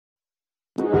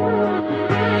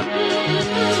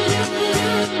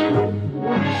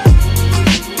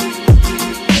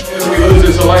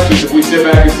we sit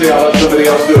back and say, I'll let somebody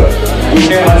else do it. We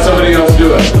can't let somebody else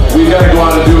do it. We've got to go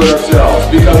out and do it ourselves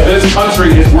because this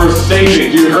country is worth saving.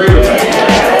 Do you agree with that?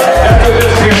 That's what this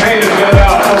campaign has been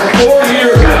about for 4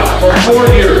 years now. For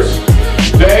 4 years,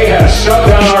 they have shut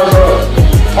down our growth.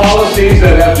 Policies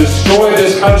that have destroyed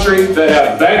this country, that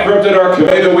have bankrupted our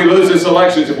community, that we lose this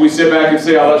elections if we sit back and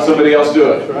say, I'll let somebody else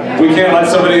do it. We can't let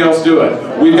somebody else do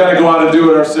it. We've got to go out and do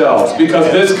it ourselves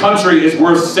because this country is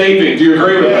worth saving. Do you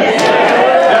agree with that?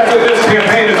 That's what this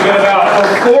campaign has been about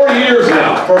for 4 years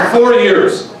now. For 4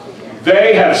 years,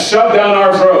 they have shoved down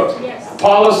our throat.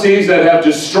 Policies that have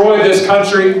destroyed this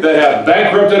country, that have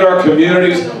bankrupted our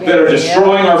communities, that are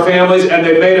destroying our families, and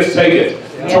they've made us take it.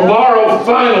 Tomorrow,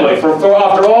 finally,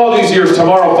 after all these years,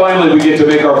 tomorrow, finally, we get to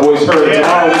make our voice heard. And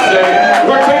tomorrow we say,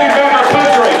 we're taking back our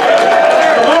country.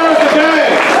 Tomorrow's the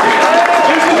day.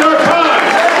 This is our time.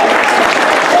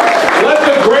 Let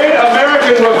the great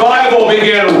American revival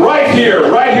begin right here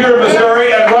in Missouri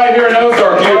and right here in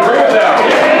Ozark. Do you agree with that?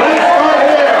 Let's start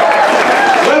here.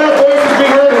 Let our voices be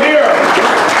heard here.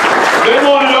 They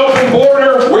want an open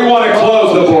border. We want to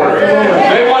close the border.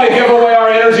 They want to give away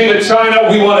our energy to China.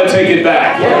 We want to take it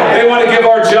back. They want to give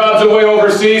our jobs away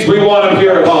overseas. We want them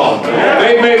here at home.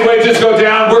 They've made wages go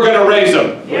down. We're going to raise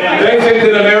them. They think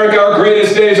that America, our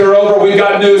greatest days are over. We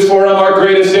got news for them. Our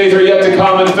greatest days are yet to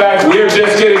come. In fact, we're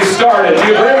just getting started. Do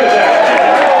you agree with that?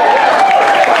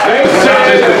 They say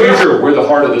it's the future. We're the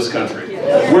heart of this country.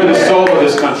 We're the soul of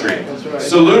this country.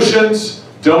 Solutions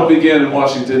don't begin in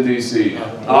Washington, D.C.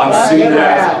 I've seen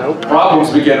that.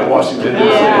 Problems begin in Washington,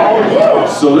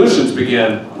 D.C. Solutions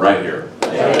begin right here.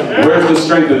 Where's the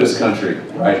strength of this country?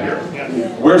 Right here.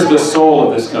 Where's the soul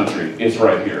of this country? It's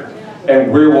right here.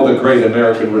 And where will the great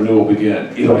American renewal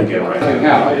begin? It'll begin right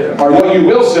here. Or what you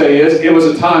will say is, it was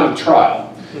a time of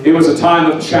trial. It was a time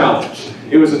of challenge.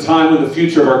 It was a time when the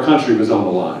future of our country was on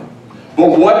the line.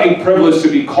 But what a privilege to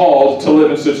be called to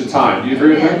live in such a time. Do you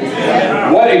agree with that?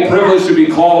 Yeah. What a privilege to be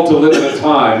called to live in a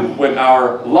time when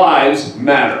our lives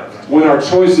matter, when our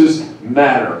choices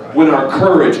matter, when our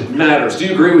courage matters. Do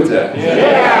you agree with that?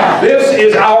 Yeah. This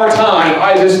is our time.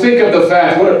 I just think of the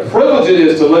fact, what a privilege it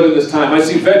is to live in this time. I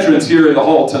see veterans here in the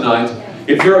hall tonight.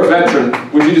 If you're a veteran,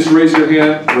 would you just raise your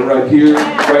hand? We're right here,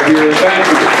 right here. Thank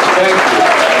you. Thank you.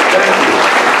 Thank you.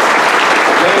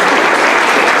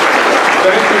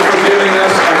 Thank you for giving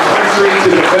us a country to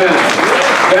defend.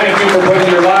 Thank you for putting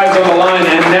your lives on the line.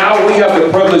 And now we have the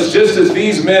privilege, just as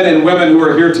these men and women who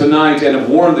are here tonight and have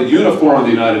worn the uniform of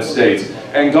the United States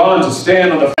and gone to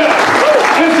stand on the...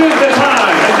 This is the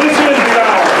time, and this is the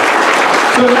hour.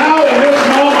 So now in this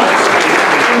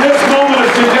moment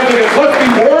of significance, let's be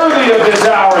worthy of this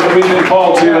hour that we've been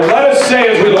called to. And let us say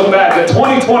as we look back that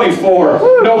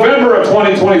 2024, November of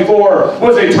 2024,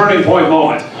 was a turning point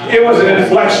moment. It was an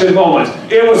inflection moment.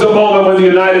 It was a moment when the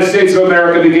United States of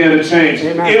America began to change.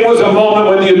 Amen. It was a moment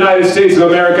when the United States of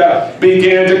America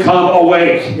began to come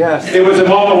awake. Yes. It was a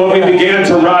moment when we began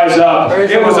to rise up.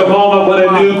 It was a moment when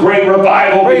a new great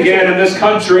revival began in this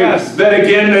country that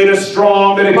again made us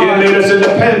strong, that again made us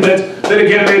independent, that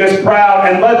again made us proud.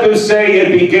 And let them say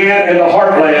it began in the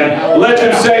heartland. Let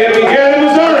them say it began in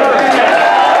Missouri.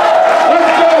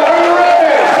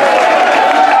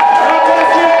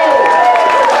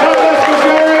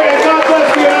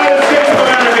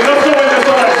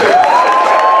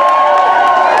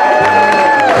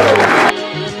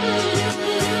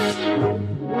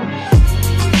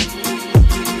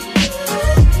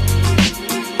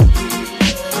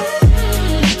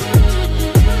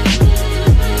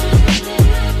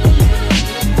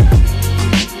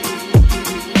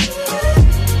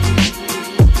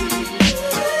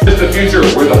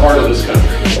 We're the heart of this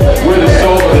country. We're the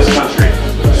soul of this country.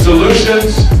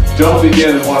 Solutions don't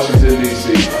begin in Washington,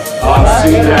 D.C. I've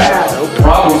seen that.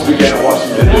 Problems begin in Washington.